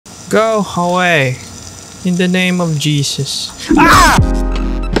Go away. In the name of Jesus. Ah!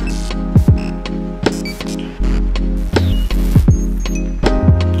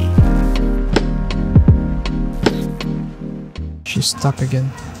 She's stuck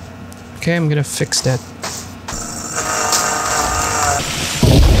again. Okay, I'm gonna fix that.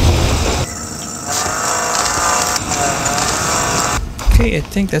 Okay, I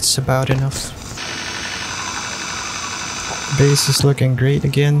think that's about enough. Base is looking great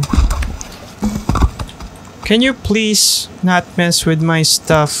again. Can you please not mess with my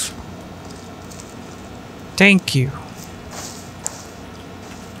stuff? Thank you.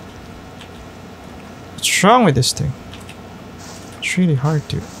 What's wrong with this thing? It's really hard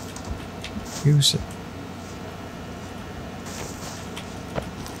to use it.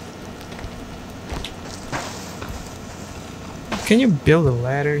 Can you build a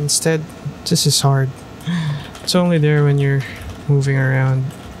ladder instead? This is hard. It's only there when you're moving around.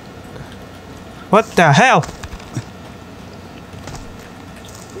 What the hell?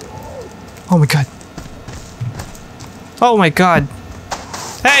 Oh my god. Oh my god.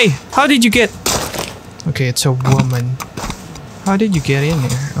 Hey, how did you get... Okay, it's a woman. How did you get in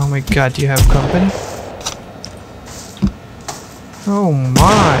here? Oh my god, do you have company? Oh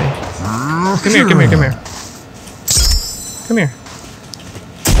my. Come here, come here, come here. Come here.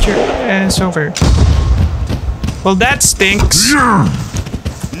 Get your ass over. Well, that stinks.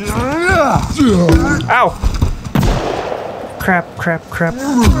 Ow. Crap, crap, crap.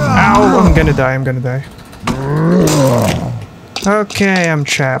 Ow, I'm gonna die, I'm gonna die. Okay, I'm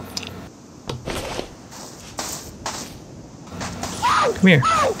trapped. Come here.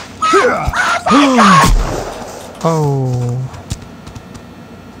 Oh.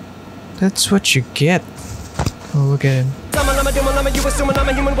 That's what you get. Oh, look at him.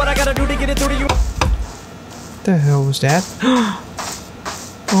 What the hell was that?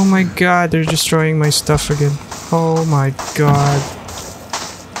 Oh my god, they're destroying my stuff again. Oh my god.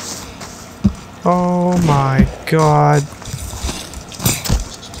 Oh my god.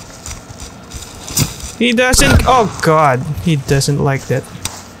 He doesn't... Oh god, he doesn't like that.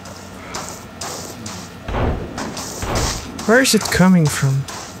 Where is it coming from?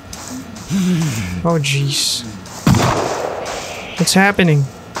 Oh jeez. What's happening?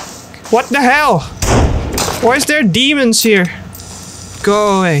 What the hell? Why is there demons here?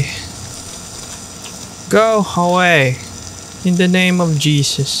 Go away. Go away. In the name of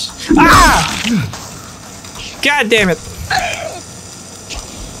Jesus. Ah! God damn it.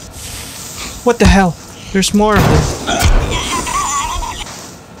 What the hell? There's more of them.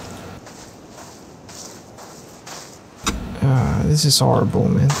 This is horrible,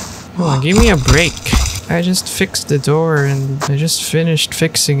 man. Come on, give me a break. I just fixed the door and I just finished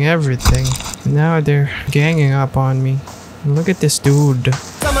fixing everything. And now they're ganging up on me. Look at this dude.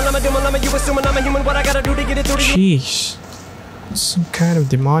 Jeez. Some kind of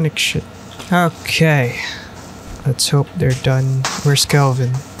demonic shit. Okay. Let's hope they're done. Where's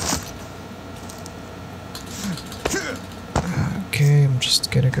Kelvin? Okay, I'm just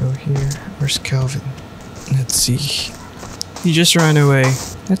gonna go here. Where's Kelvin? Let's see. He just ran away.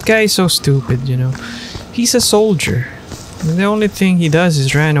 That guy is so stupid, you know. He's a soldier. And the only thing he does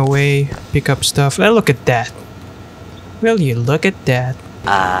is run away, pick up stuff. Oh, look at that. Will you look at that?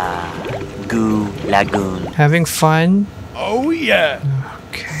 Goo Lagoon. Having fun? Oh yeah.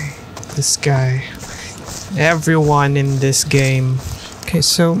 Okay. This guy. Everyone in this game. Okay,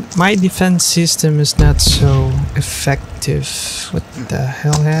 so my defense system is not so effective. What the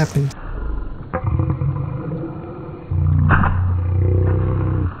hell happened?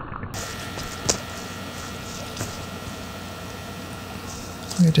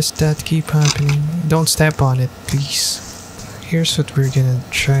 Why does that keep happening? Don't step on it, please. Here's what we're gonna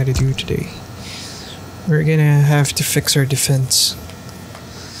try to do today. We're gonna have to fix our defense.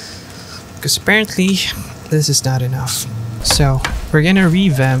 Because apparently, this is not enough. So, we're gonna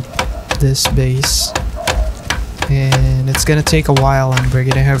revamp this base. And it's gonna take a while and we're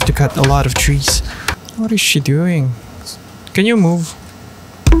gonna have to cut a lot of trees. What is she doing? Can you move?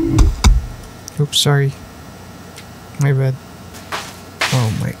 Oops, sorry. My bad.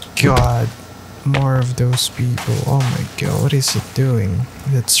 Oh my god. More of those people. Oh my god, what is it doing?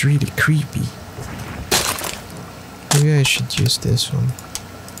 That's really creepy. Maybe I should use this one.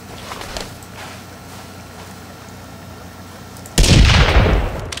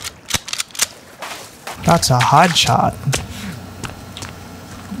 That's a hot shot.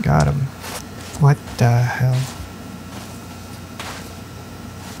 Got him. What the hell?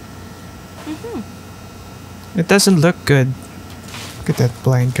 It doesn't look good. Look at that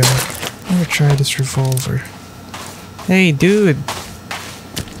blind guy. I'm gonna try this revolver. Hey, dude.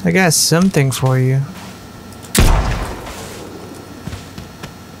 I got something for you.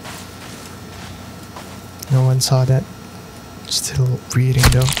 No one saw that. Still breathing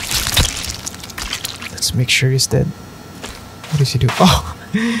though. Let's make sure he's dead. What does he do? Oh!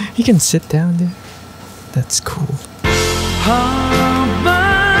 He can sit down there. That's cool.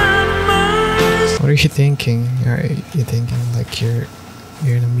 What are you thinking? Are you thinking like you're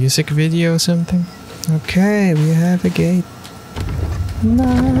in a music video or something? Okay, we have a gate.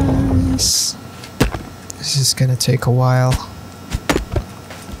 Nice. This is gonna take a while.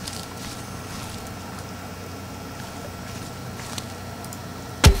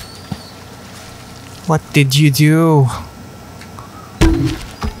 What did you do?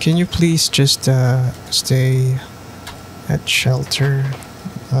 Can you please just stay at shelter?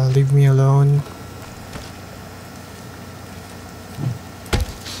 Leave me alone.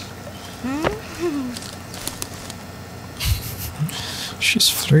 She's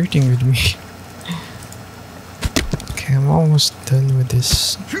flirting with me. Okay, I'm almost done with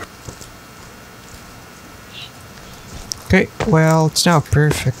this. Okay, well, it's not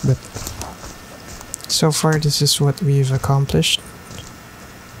perfect, but so far this is what we've accomplished.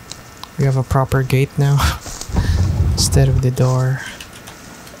 We have a proper gate now instead of the door.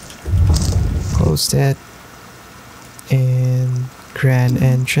 Close that. And grand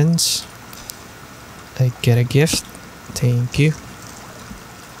entrance. I get a gift. Thank you.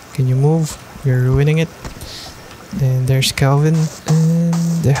 Can you move? You're ruining it. And there's Calvin. And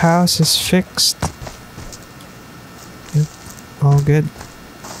the house is fixed. Yep, all good.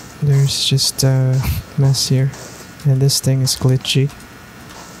 There's just a mess here. And this thing is glitchy.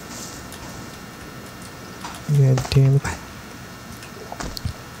 God damn it.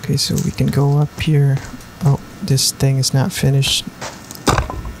 Okay, so we can go up here. Oh, this thing is not finished.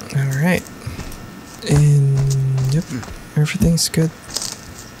 Alright. And yep, everything's good.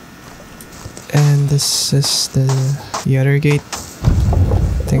 And this is the other gate.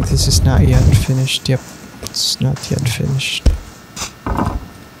 I think this is not yet finished. Yep, it's not yet finished.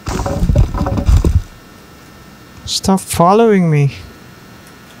 Stop following me.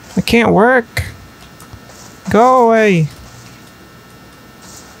 I can't work. Go away.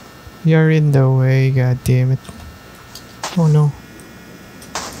 You're in the way, god damn it. Oh no.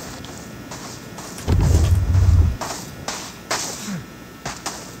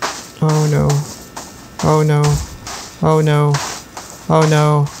 Oh no. Oh no. Oh no. Oh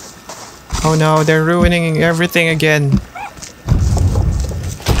no. Oh no, they're ruining everything again.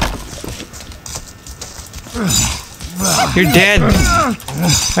 You're dead.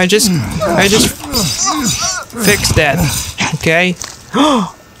 I just fixed that. Okay?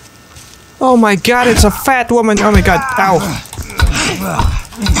 Oh my god, it's a fat woman. Oh my god. Ow.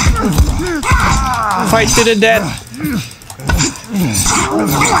 Fight to the death.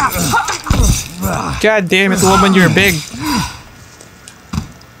 God damn it, woman, you're big.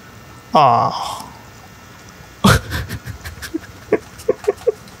 Oh.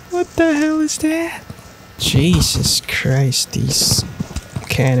 What the hell is that? Jesus Christ, these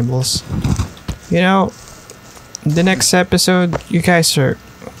cannibals. You know, the next episode, you guys are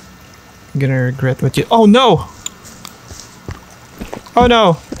gonna regret what you— oh no! Oh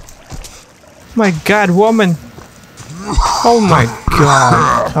no! My god, woman! Oh my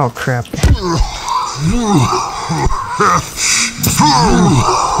god! Oh crap.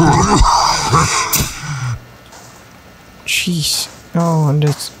 Jeez. Oh, and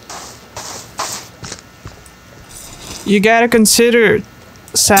that's— you gotta consider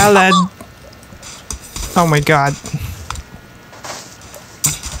salad. Oh my god.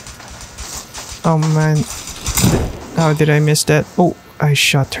 Oh man. How did I miss that? Oh, I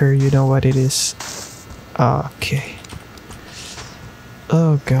shot her. You know what it is. Okay.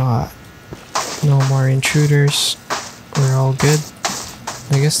 Oh god. No more intruders. We're all good.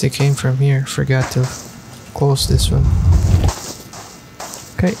 I guess they came from here. Forgot to close this one.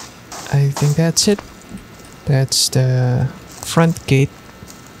 Okay. I think that's it. That's the front gate.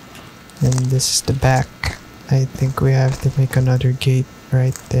 And this is the back. I think we have to make another gate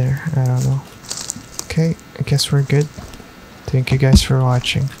right there. I don't know. Okay, I guess we're good. Thank you guys for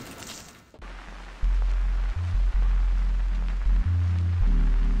watching.